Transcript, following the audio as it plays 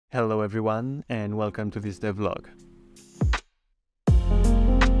Hello everyone and welcome to this devlog.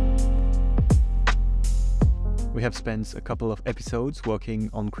 We have spent a couple of episodes working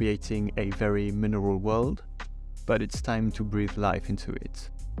on creating a very mineral world, but it's time to breathe life into it.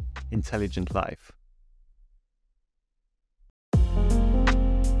 Intelligent life.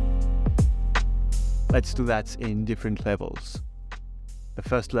 Let's do that in different levels. The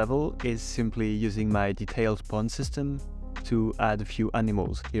first level is simply using my detailed pawn system to add a few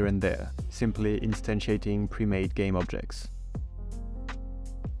animals here and there, simply instantiating pre-made game objects.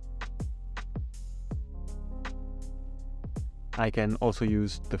 I can also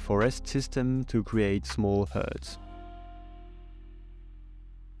use the forest system to create small herds.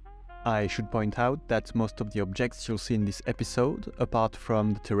 I should point out that most of the objects you'll see in this episode, apart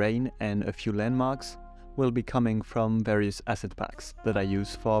from the terrain and a few landmarks, will be coming from various asset packs that I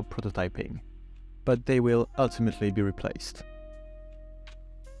use for prototyping, but they will ultimately be replaced.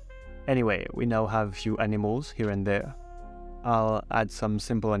 Anyway, we now have a few animals here and there. I'll add some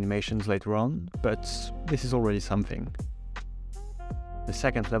simple animations later on, but this is already something. The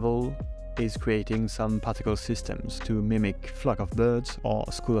second level is creating some particle systems to mimic flock of birds or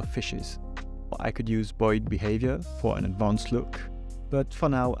a school of fishes. I could use Boyd behavior for an advanced look, but for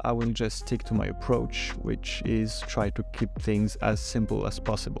now I will just stick to my approach, which is try to keep things as simple as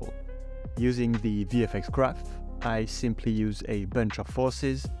possible. Using the VFX graph, I simply use a bunch of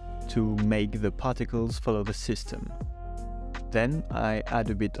forces to make the particles follow the system. Then I add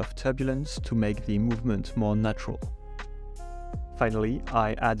a bit of turbulence to make the movement more natural. Finally,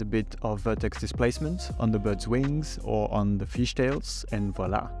 I add a bit of vertex displacement on the bird's wings or on the fishtails, and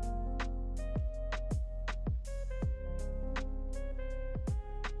voila!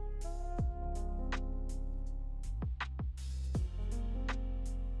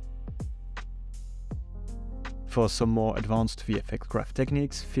 For some more advanced VFX graph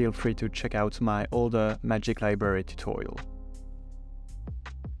techniques, feel free to check out my older Magic Library tutorial.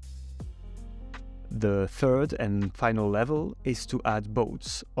 The third and final level is to add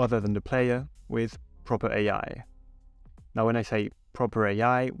boats other than the player with proper AI. Now when I say proper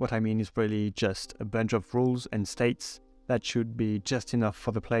AI, what I mean is really just a bunch of rules and states that should be just enough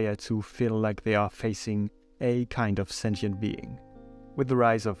for the player to feel like they are facing a kind of sentient being. With the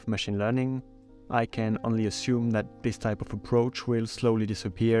rise of machine learning, I can only assume that this type of approach will slowly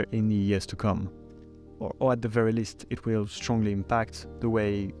disappear in the years to come. Or at the very least, it will strongly impact the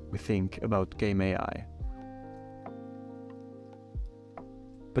way we think about game AI.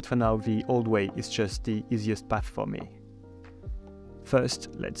 But for now, the old way is just the easiest path for me. First,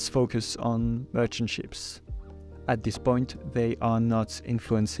 let's focus on merchant ships. At this point, they are not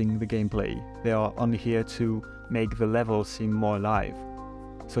influencing the gameplay. They are only here to make the level seem more alive.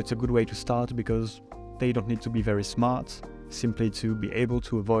 So it's a good way to start because they don't need to be very smart, simply to be able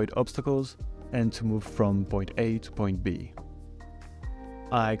to avoid obstacles and to move from point A to point B.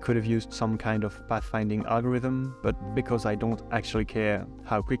 I could have used some kind of pathfinding algorithm, but because I don't actually care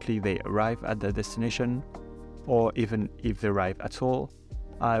how quickly they arrive at their destination, or even if they arrive at all,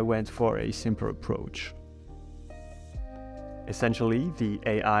 I went for a simpler approach. Essentially, the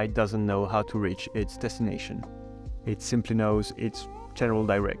AI doesn't know how to reach its destination. It simply knows its general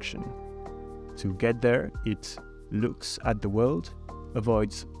direction. To get there, it looks at the world,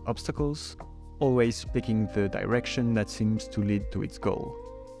 avoids obstacles, always picking the direction that seems to lead to its goal.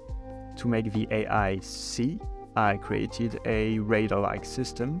 To make the AI see, I created a radar-like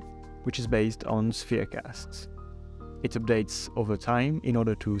system, which is based on sphere casts. It updates over time in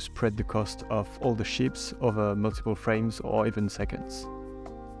order to spread the cost of all the ships over multiple frames or even seconds.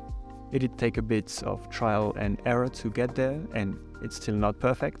 It did take a bit of trial and error to get there, and it's still not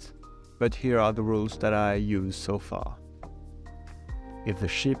perfect, but here are the rules that I use so far. If the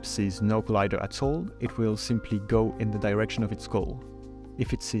ship sees no collider at all, it will simply go in the direction of its goal.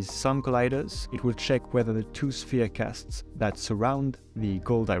 If it sees some colliders, it will check whether the two sphere casts that surround the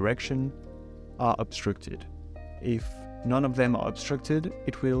goal direction are obstructed. If none of them are obstructed,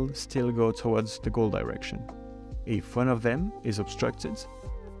 it will still go towards the goal direction. If one of them is obstructed,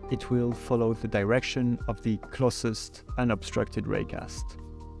 it will follow the direction of the closest unobstructed raycast.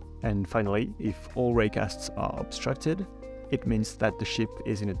 And finally, if all raycasts are obstructed, it means that the ship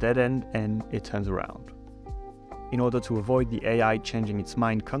is in a dead end and it turns around. In order to avoid the AI changing its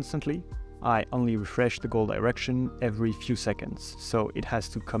mind constantly, I only refresh the goal direction every few seconds, so it has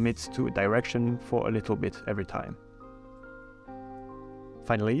to commit to a direction for a little bit every time.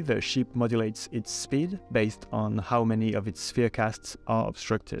 Finally, the ship modulates its speed based on how many of its sphere casts are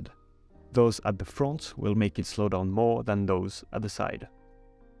obstructed. Those at the front will make it slow down more than those at the side.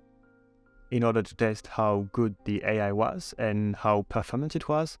 In order to test how good the AI was and how performant it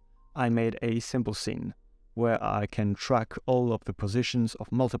was, I made a simple scene where I can track all of the positions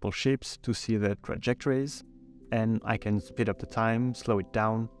of multiple ships to see their trajectories, and I can speed up the time, slow it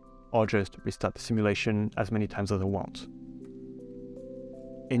down, or just restart the simulation as many times as I want.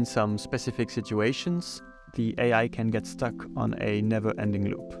 In some specific situations, the AI can get stuck on a never-ending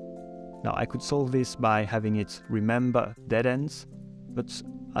loop. Now, I could solve this by having it remember dead ends, but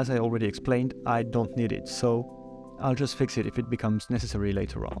as I already explained, I don't need it, so I'll just fix it if it becomes necessary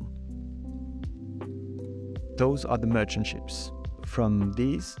later on. Those are the merchant ships. From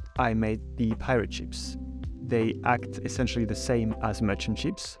these, I made the pirate ships. They act essentially the same as merchant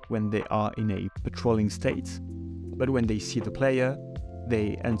ships when they are in a patrolling state, but when they see the player,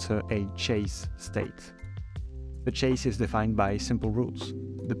 they enter a chase state. The chase is defined by simple rules.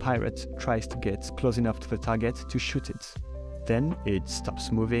 The pirate tries to get close enough to the target to shoot it. Then it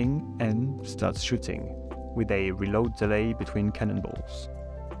stops moving and starts shooting, with a reload delay between cannonballs.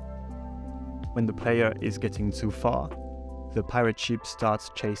 When the player is getting too far, the pirate ship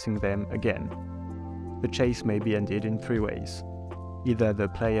starts chasing them again. The chase may be ended in 3 ways. Either the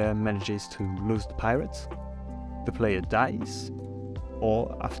player manages to lose the pirate, the player dies,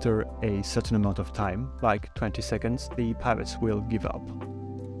 or after a certain amount of time, like 20 seconds, the pirates will give up.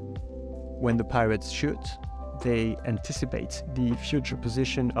 When the pirates shoot, they anticipate the future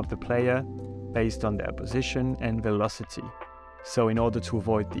position of the player based on their position and velocity. So in order to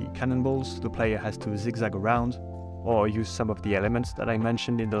avoid the cannonballs, the player has to zigzag around or use some of the elements that I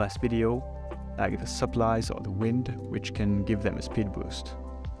mentioned in the last video, like the supplies or the wind, which can give them a speed boost.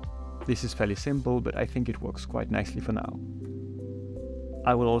 This is fairly simple, but I think it works quite nicely for now.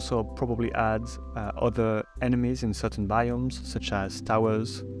 I will also probably add other enemies in certain biomes, such as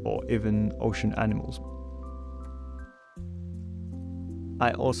towers or even ocean animals.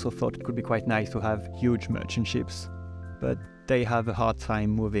 I also thought it could be quite nice to have huge merchant ships, but they have a hard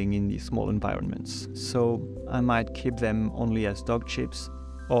time moving in these small environments, so I might keep them only as dog ships,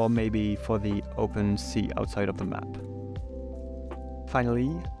 or maybe for the open sea outside of the map.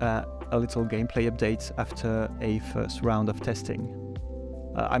 Finally, a little gameplay update after a first round of testing.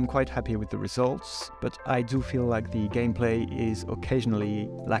 I'm quite happy with the results, but I do feel like the gameplay is occasionally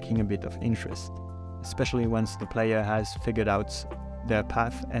lacking a bit of interest, especially once the player has figured out their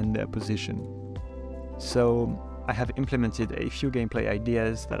path and their position. So I have implemented a few gameplay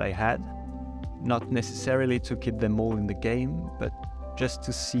ideas that I had, not necessarily to keep them all in the game, but just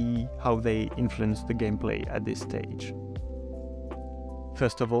to see how they influence the gameplay at this stage.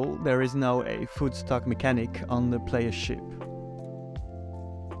 First of all, there is now a food stock mechanic on the player's ship.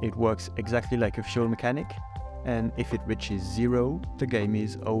 It works exactly like a fuel mechanic, and if it reaches 0, the game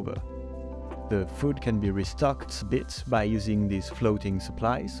is over. The food can be restocked a bit by using these floating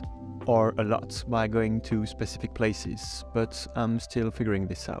supplies, or a lot by going to specific places, but I'm still figuring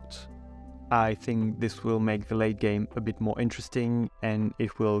this out. I think this will make the late game a bit more interesting, and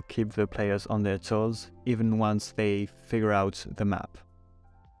it will keep the players on their toes, even once they figure out the map.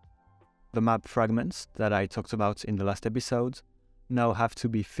 The map fragments that I talked about in the last episode now have to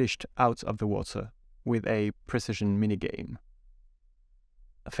be fished out of the water with a precision minigame.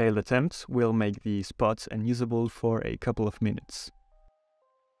 A failed attempt will make the spots unusable for a couple of minutes.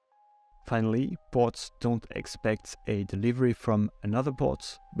 Finally, ports don't expect a delivery from another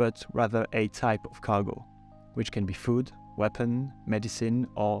port, but rather a type of cargo, which can be food, weapon, medicine,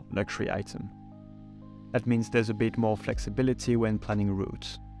 or luxury item. That means there's a bit more flexibility when planning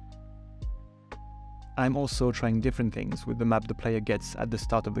routes. I'm also trying different things with the map the player gets at the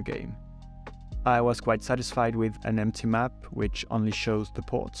start of the game. I was quite satisfied with an empty map which only shows the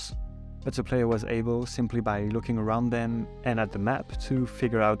ports, but the player was able, simply by looking around them and at the map, to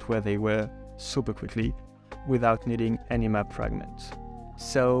figure out where they were super quickly without needing any map fragment.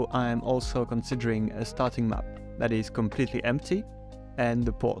 So I'm also considering a starting map that is completely empty, and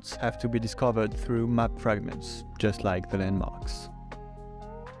the ports have to be discovered through map fragments, just like the landmarks.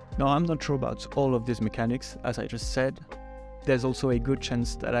 Now, I'm not sure about all of these mechanics, as I just said. There's also a good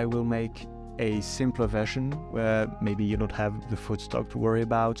chance that I will make a simpler version where maybe you don't have the food stock to worry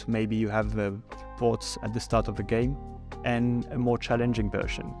about, maybe you have the ports at the start of the game, and a more challenging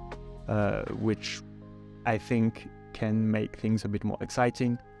version, which I think can make things a bit more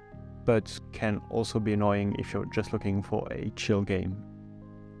exciting, but can also be annoying if you're just looking for a chill game.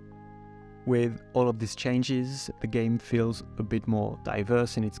 With all of these changes, the game feels a bit more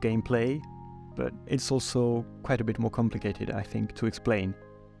diverse in its gameplay, but it's also quite a bit more complicated, I think, to explain.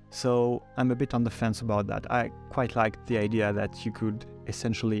 So I'm a bit on the fence about that. I quite liked the idea that you could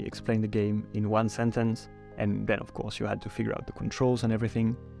essentially explain the game in one sentence, and then of course you had to figure out the controls and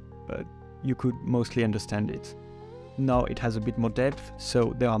everything, but you could mostly understand it. Now it has a bit more depth,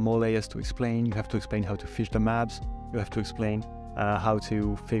 so there are more layers to explain. You have to explain how to fish the maps, you have to explain how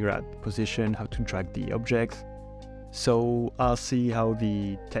to figure out the position, how to drag the objects. So I'll see how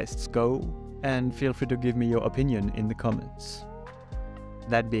the tests go, and feel free to give me your opinion in the comments.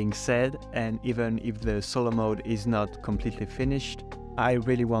 That being said, and even if the solo mode is not completely finished, I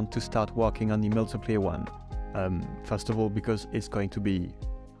really want to start working on the multiplayer one. First of all, because it's going to be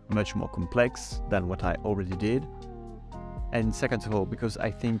much more complex than what I already did. And second of all, because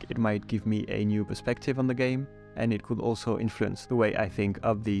I think it might give me a new perspective on the game, and it could also influence the way I think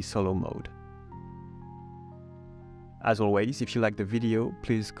of the solo mode. As always, if you like the video,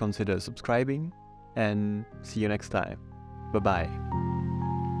 please consider subscribing, and see you next time. Bye bye.